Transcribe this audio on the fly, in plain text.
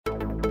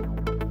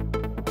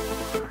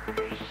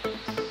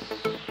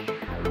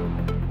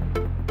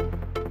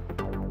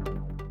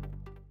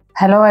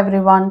Hello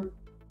everyone,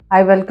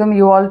 I welcome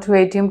you all to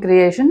ATM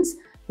Creations.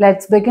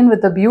 Let's begin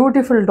with a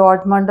beautiful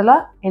dot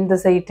mandala in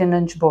this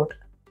 18-inch board.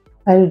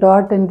 I'll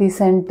dot in the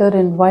center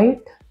in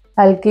white.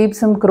 I'll keep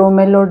some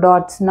chromello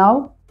dots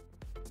now.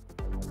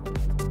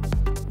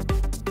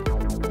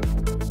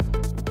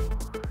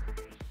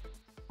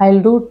 I'll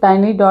do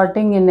tiny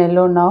dotting in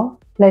yellow now.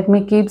 Let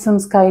me keep some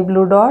sky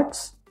blue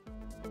dots.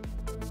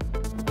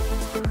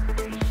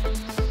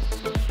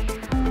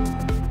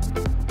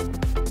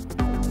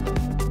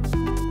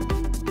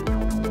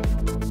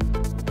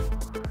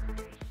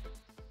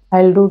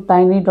 I'll do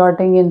tiny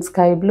dotting in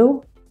sky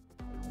blue.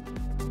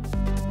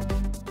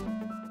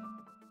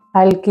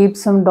 I'll keep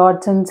some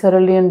dots in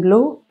cerulean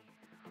blue.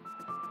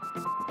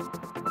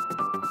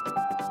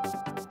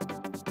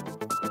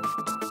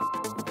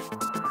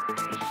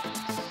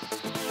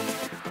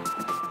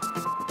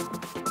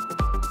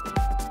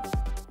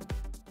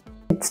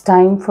 It's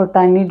time for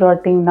tiny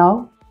dotting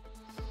now.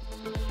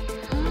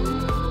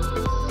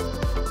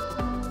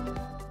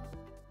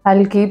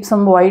 I'll keep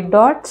some white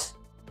dots.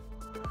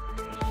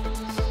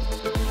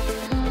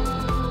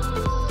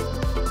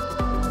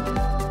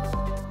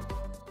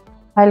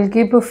 I'll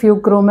keep a few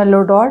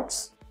chromello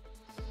dots.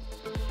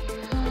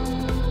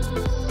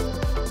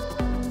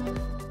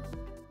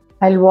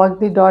 I'll work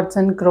the dots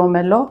in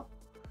chromello.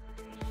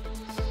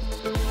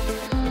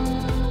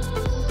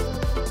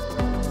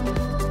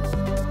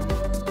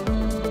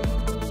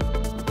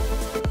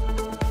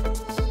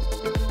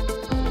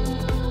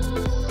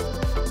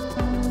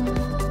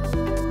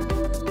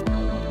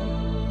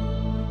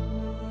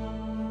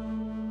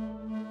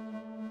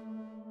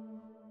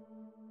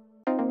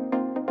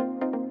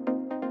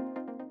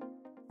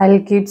 I'll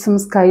keep some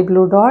sky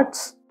blue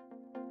dots.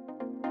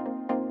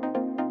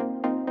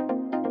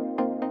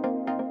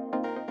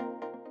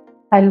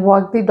 I'll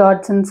work the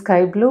dots in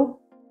sky blue.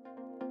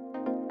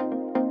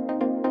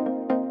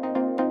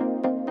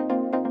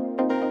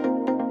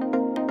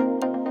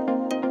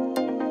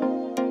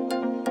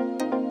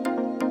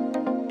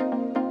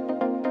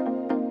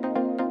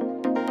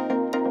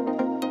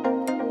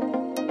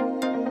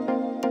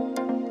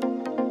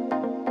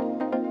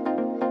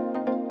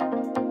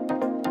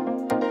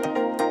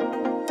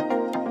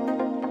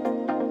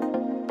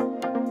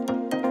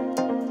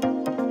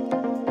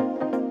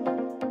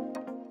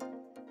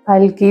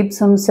 I'll keep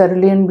some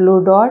cerulean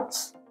blue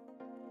dots.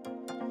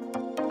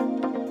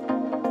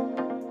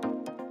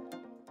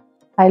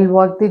 I'll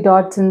work the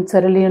dots in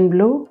cerulean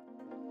blue.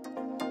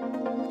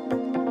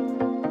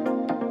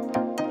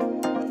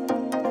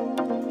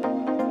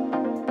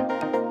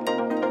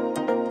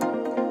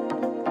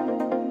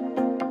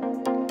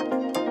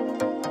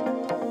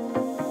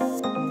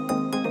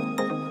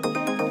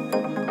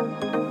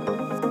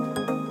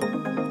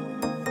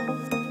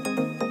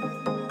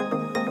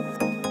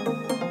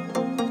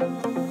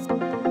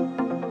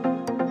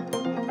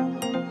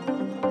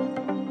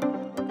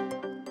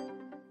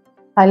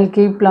 I'll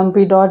keep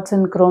lumpy dots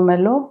in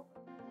chromello.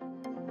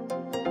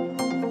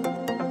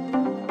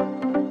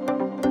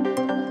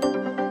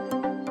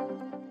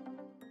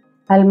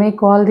 I'll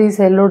make all these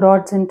yellow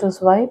dots into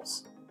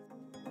swipes.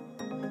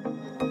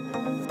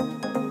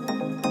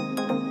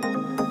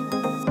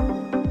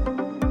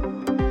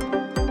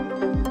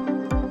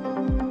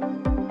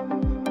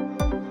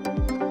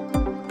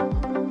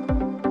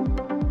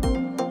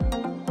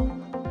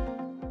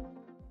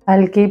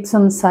 I'll keep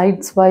some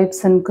side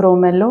swipes in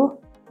chromello.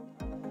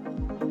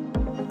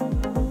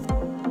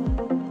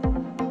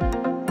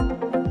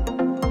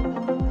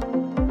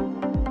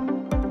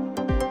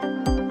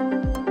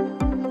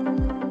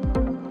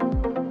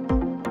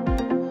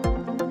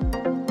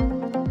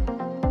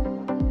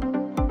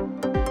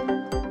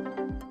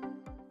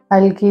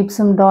 I'll keep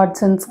some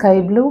dots in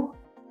sky blue.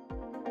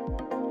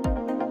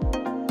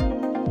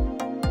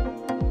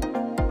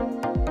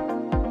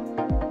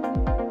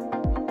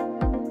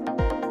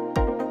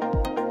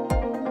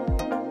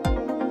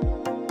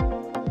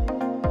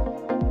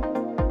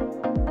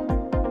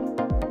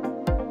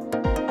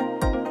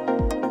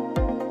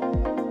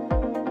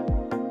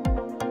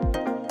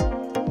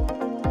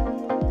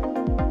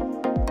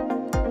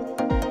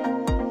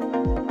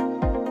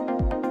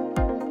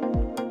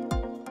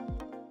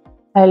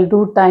 I'll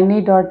do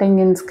tiny dotting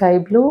in sky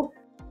blue.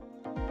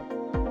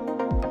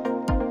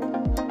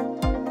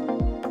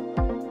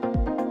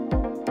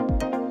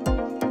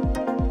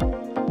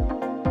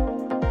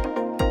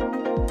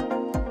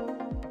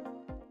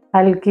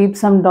 I'll keep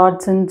some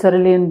dots in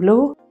cerulean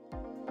blue.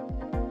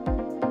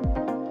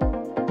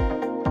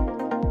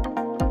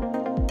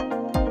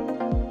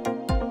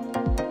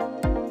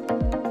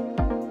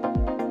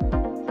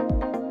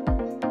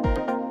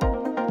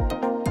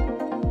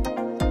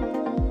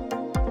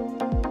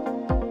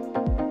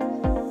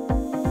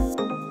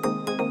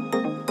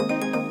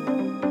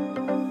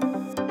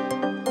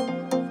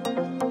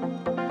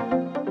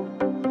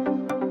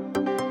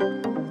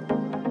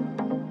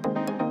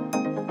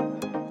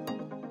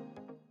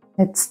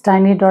 It's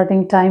tiny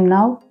dotting time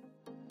now.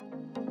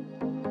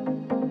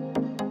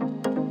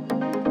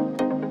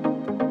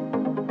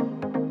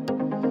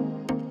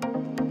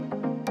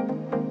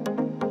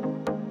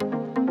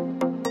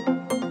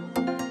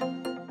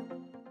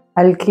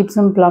 I'll keep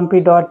some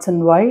plumpy dots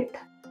in white.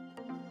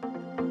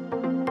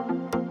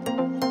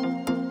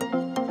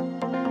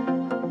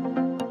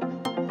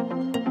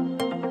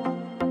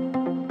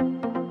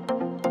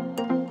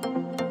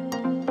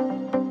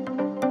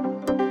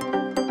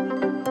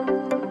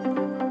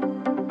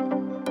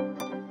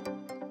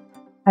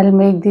 I'll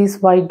make these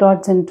white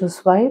dots into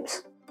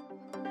swipes.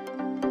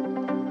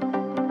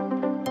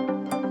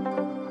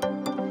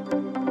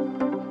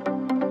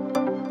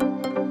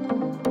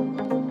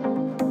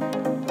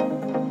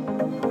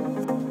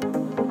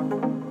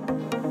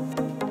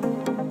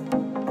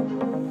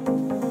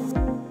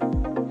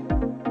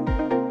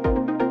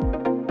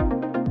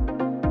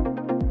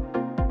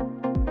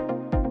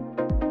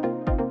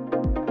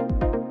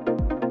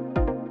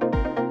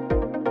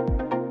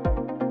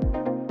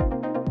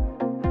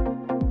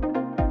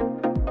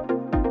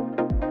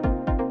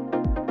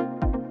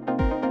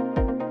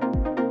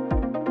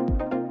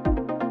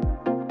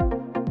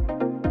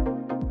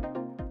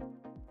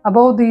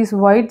 Above these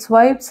white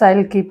swipes,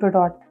 I'll keep a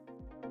dot.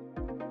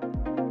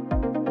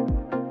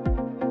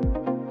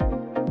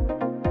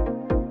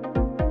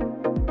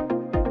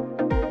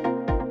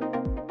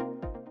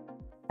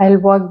 I'll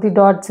work the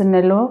dots in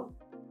yellow.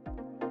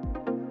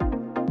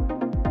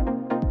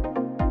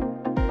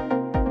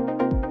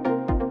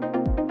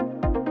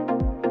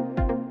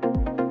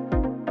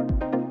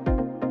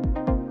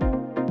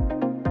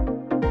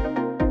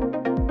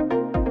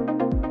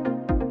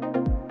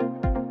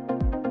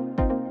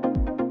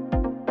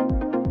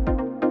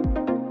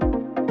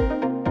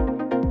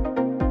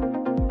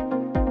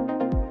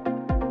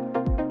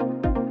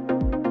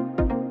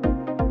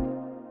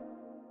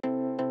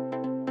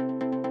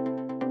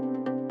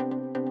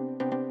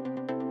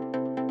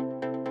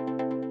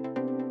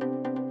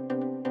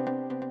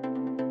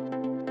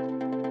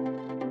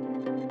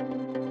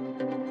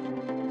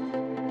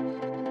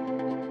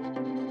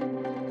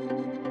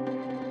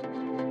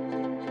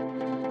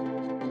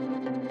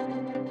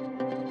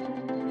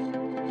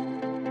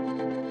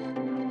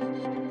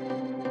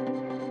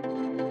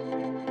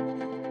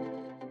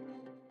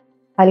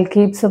 I'll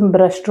keep some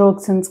brush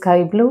strokes in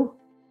sky blue.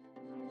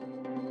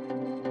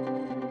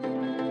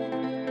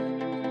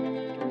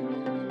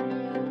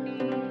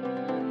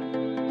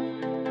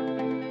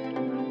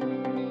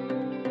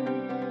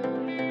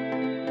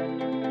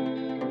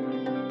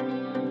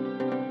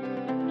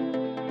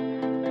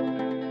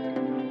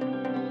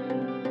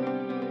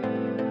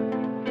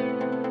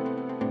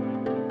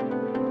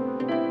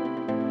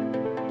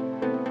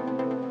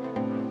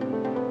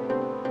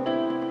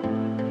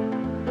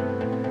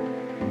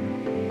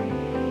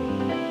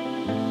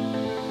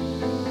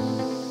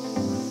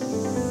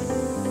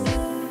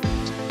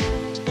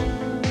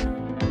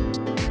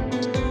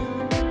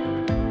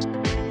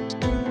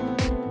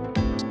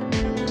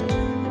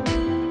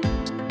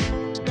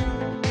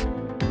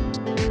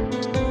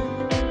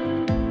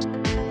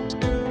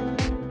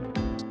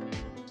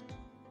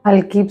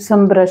 I'll keep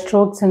some brush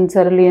strokes in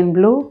cerulean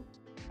blue.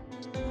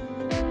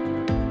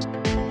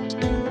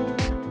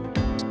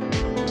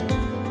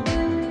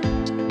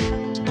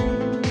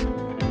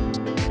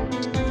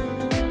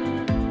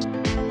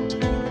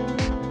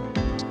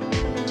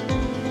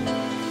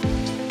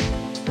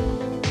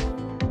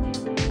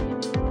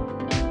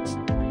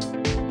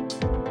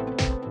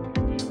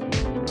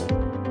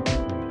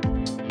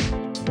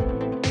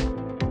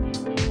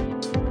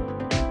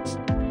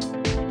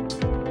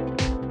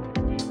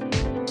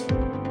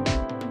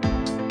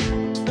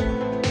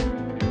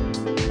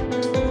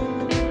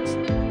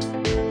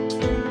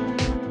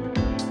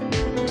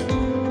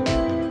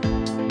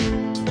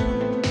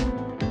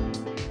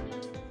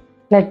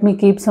 Let me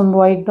keep some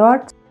white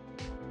dots.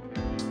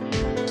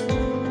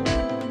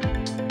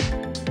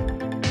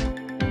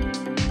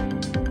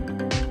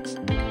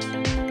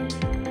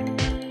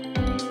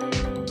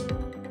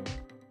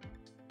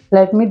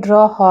 Let me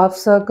draw half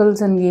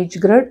circles in each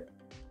grid.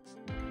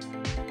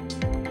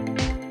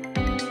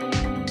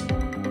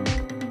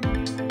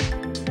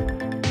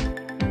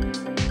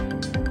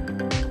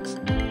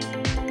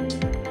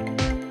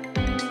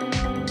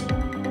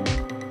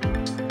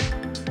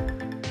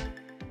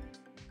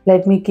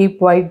 Let me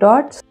keep white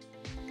dots.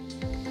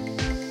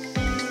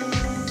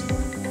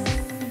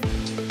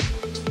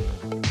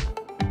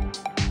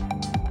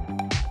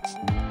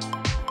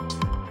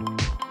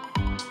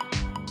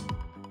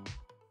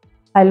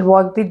 I'll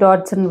work the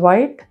dots in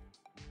white.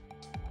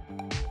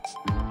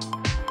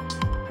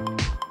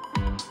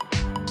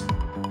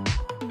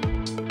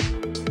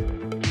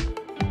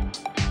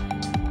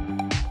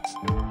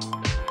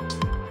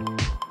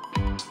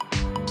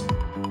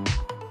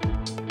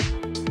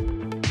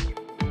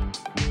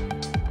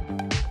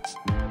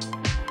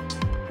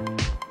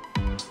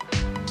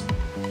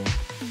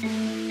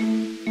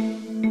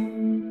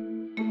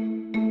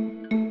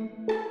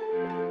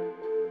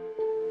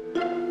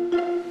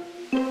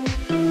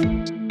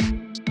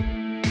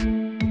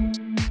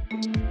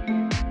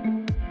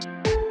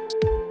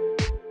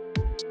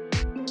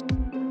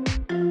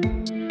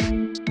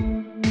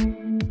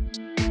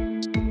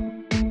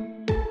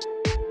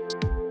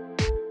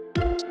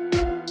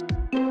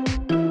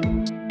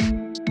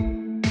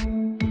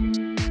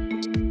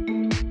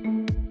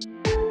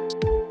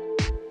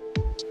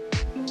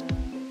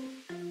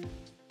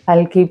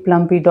 I'll keep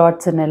lumpy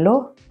dots in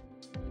yellow.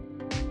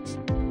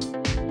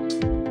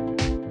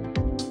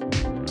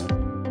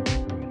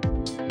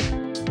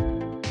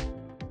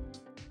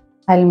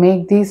 I'll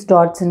make these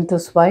dots into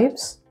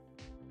swipes.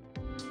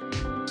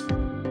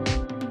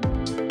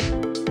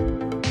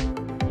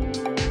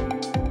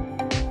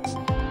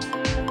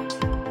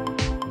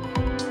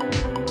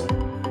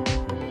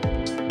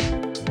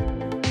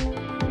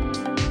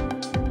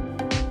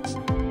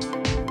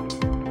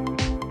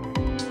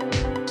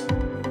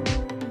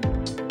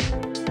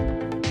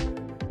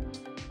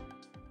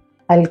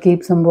 I'll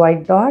keep some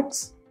white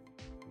dots.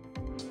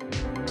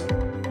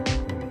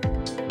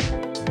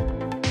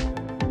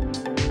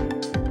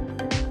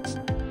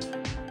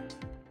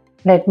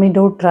 Let me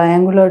do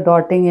triangular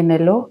dotting in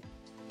yellow.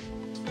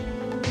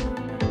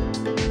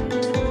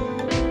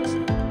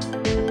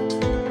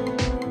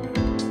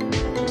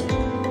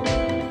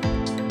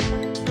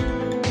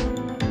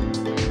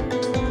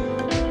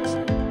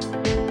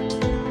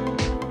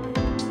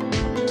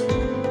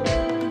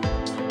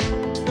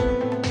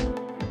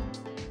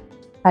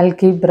 I'll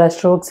keep brush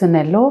strokes in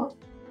yellow.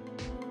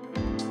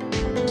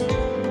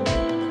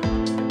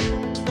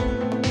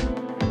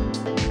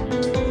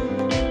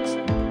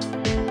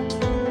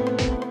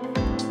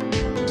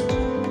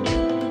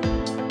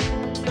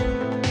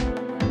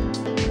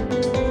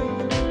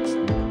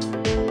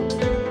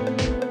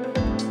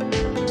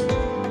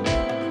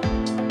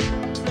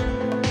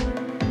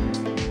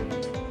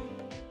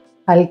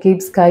 I'll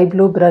keep sky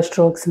blue brush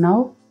strokes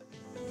now.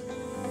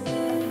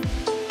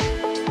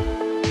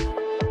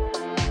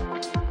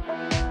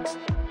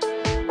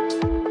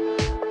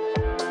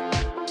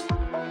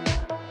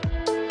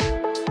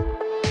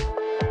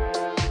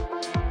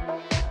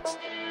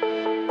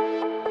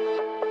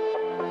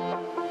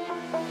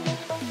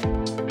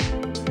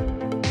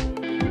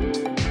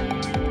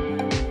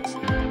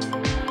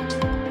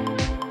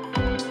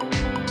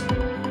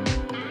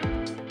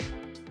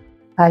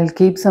 I'll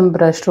keep some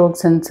brush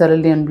strokes in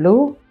cerulean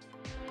blue.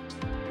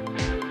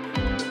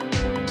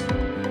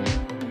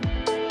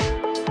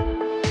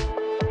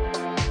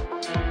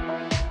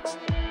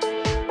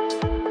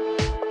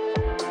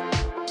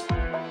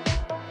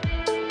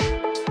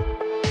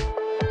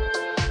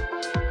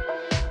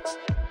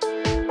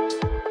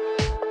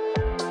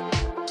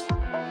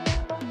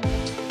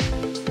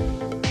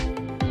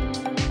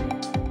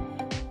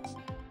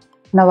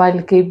 Now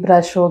I'll keep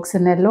brush strokes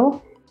in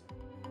yellow.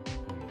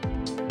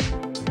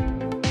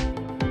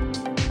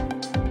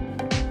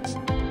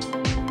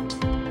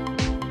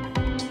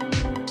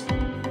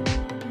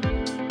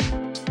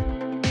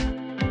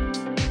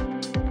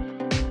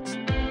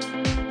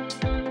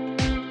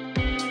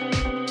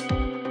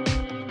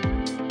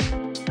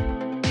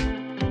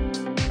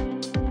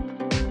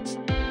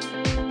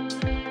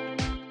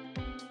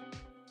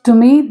 To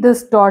me,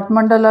 this dot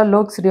mandala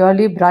looks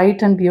really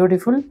bright and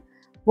beautiful.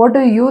 What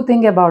do you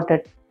think about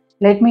it?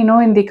 Let me know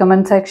in the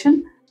comment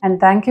section, and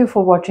thank you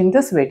for watching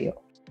this video.